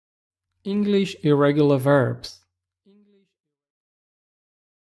English irregular verbs.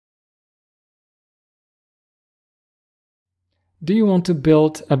 Do you want to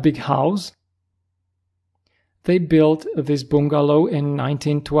build a big house? They built this bungalow in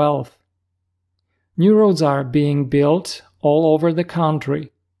 1912. New roads are being built all over the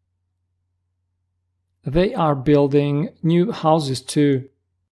country. They are building new houses too.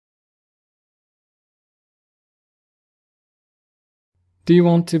 Do you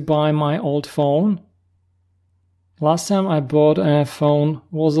want to buy my old phone? Last time I bought a phone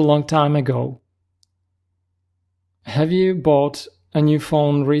was a long time ago. Have you bought a new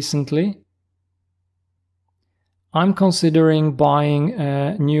phone recently? I'm considering buying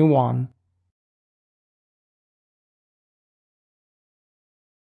a new one.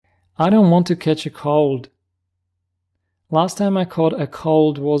 I don't want to catch a cold. Last time I caught a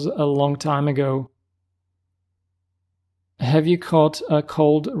cold was a long time ago. Have you caught a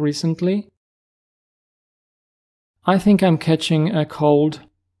cold recently? I think I'm catching a cold.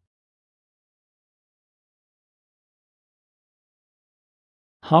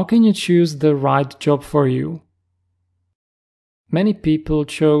 How can you choose the right job for you? Many people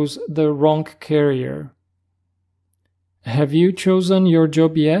chose the wrong career. Have you chosen your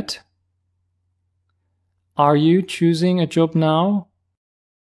job yet? Are you choosing a job now?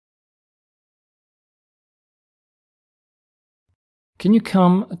 Can you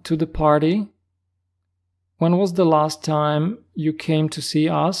come to the party? When was the last time you came to see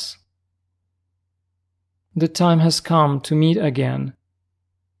us? The time has come to meet again.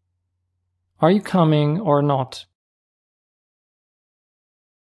 Are you coming or not?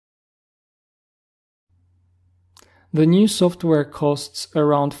 The new software costs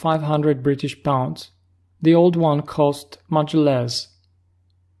around 500 British pounds. The old one cost much less.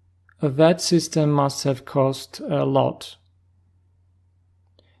 That system must have cost a lot.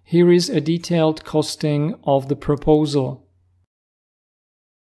 Here is a detailed costing of the proposal.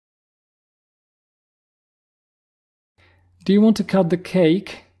 Do you want to cut the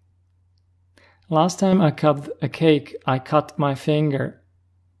cake? Last time I cut a cake, I cut my finger.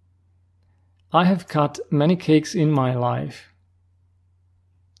 I have cut many cakes in my life.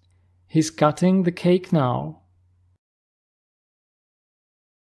 He's cutting the cake now.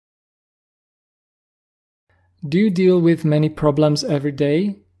 Do you deal with many problems every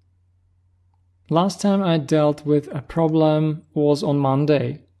day? Last time I dealt with a problem was on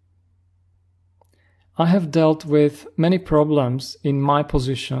Monday. I have dealt with many problems in my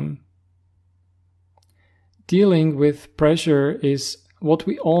position. Dealing with pressure is what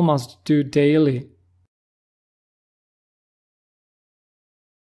we all must do daily.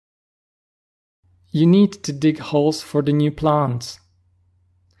 You need to dig holes for the new plants.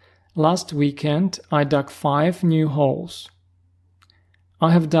 Last weekend I dug 5 new holes.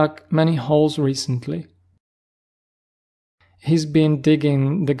 I have dug many holes recently. He's been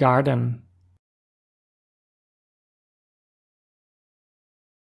digging the garden.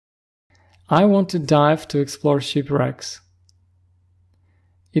 I want to dive to explore shipwrecks.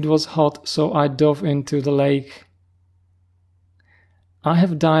 It was hot, so I dove into the lake. I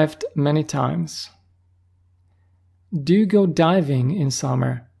have dived many times. Do you go diving in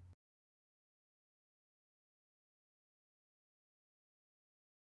summer?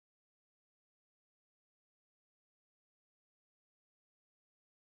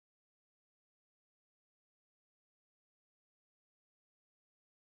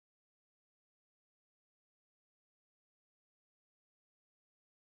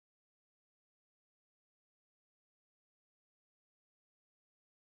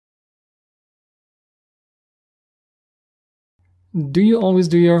 Do you always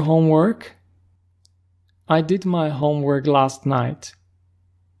do your homework? I did my homework last night.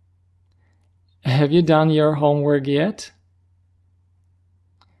 Have you done your homework yet?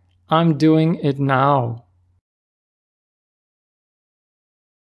 I'm doing it now.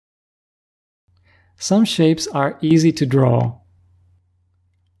 Some shapes are easy to draw.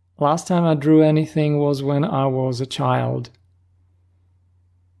 Last time I drew anything was when I was a child.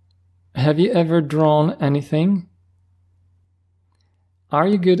 Have you ever drawn anything? Are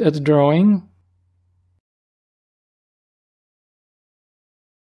you good at drawing?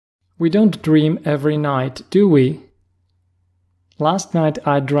 We don't dream every night, do we? Last night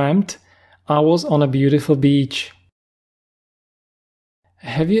I dreamt I was on a beautiful beach.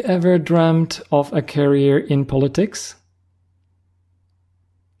 Have you ever dreamt of a career in politics?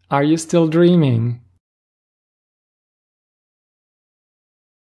 Are you still dreaming?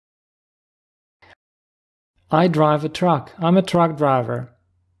 I drive a truck. I'm a truck driver.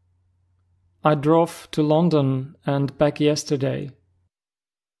 I drove to London and back yesterday.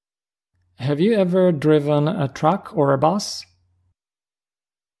 Have you ever driven a truck or a bus?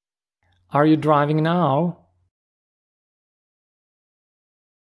 Are you driving now?